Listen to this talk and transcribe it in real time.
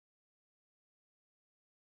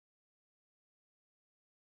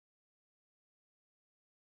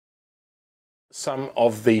some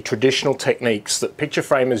of the traditional techniques that picture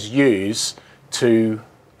framers use to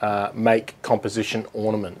make composition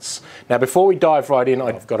ornaments. Now, before we dive right in,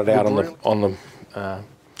 I've got it out on the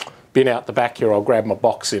bin out the back here. I'll grab my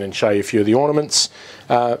box in and show you a few of the ornaments.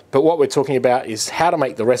 But what we're talking about is how to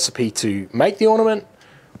make the recipe to make the ornament.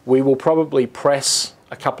 We will probably press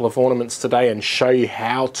a couple of ornaments today and show you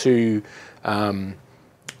how to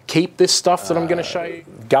keep this stuff that I'm going to show you.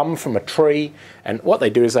 Gum from a tree, and what they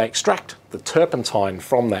do is they extract the turpentine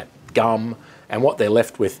from that gum, and what they're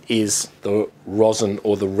left with is the rosin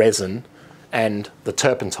or the resin and the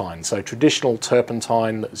turpentine. So traditional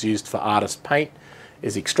turpentine that's used for artist paint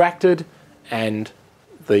is extracted, and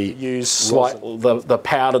the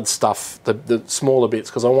powdered stuff, the smaller bits,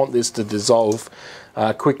 because I want this to dissolve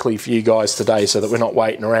quickly for you guys today so that we're not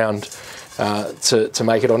waiting around to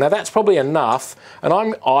make it all. Now that's probably enough, and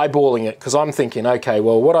I'm eyeballing it because I'm thinking, okay,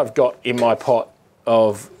 well, what I've got in my pot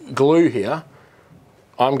of glue here,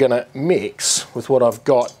 I'm going to mix with what I've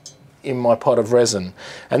got in my pot of resin.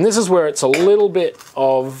 And this is where it's a little bit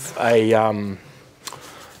of a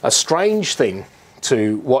strange thing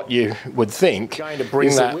to what you would think. I'm going to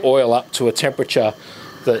bring that oil up to a temperature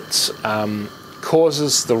that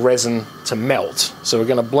causes the resin to melt. So we're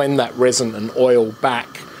going to blend that resin and oil back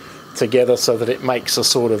together so that it makes a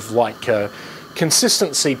sort of like a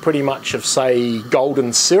consistency pretty much of, say,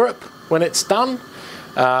 golden syrup when it's done.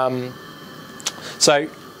 So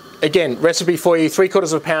again, recipe for you: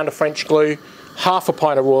 3/4 pound of French glue, half a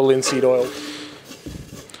pint of raw linseed oil.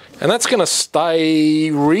 And that's going to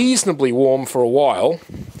stay reasonably warm for a while.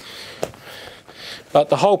 But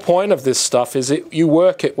the whole point of this stuff is you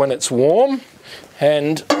work it when it's warm,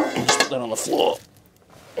 and just put that on the floor.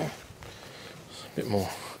 A bit more.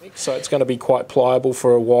 So it's going to be quite pliable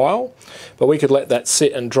for a while, but we could let that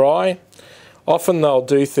sit and dry. Often they'll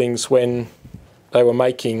do things when they were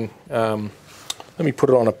making, let me put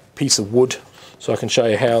it on a piece of wood so I can show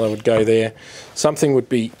you how they would go there. Something would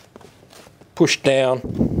be pushed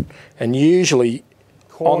down, and usually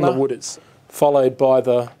on the wood it's followed by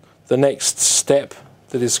the next step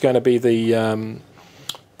that is going to be the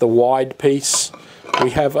wide piece. We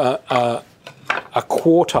have a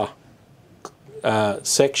quarter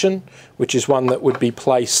section, which is one that would be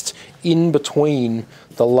placed in between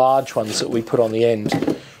the large ones that we put on the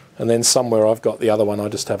end. And then somewhere I've got the other one, I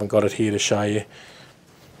just haven't got it here to show you.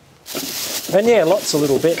 And yeah, lots of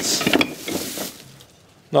little bits.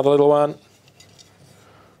 Another little one.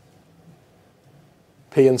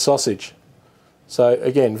 Pea and sausage. So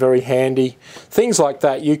again, very handy. Things like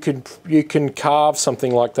that, you can carve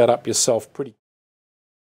something like that up yourself pretty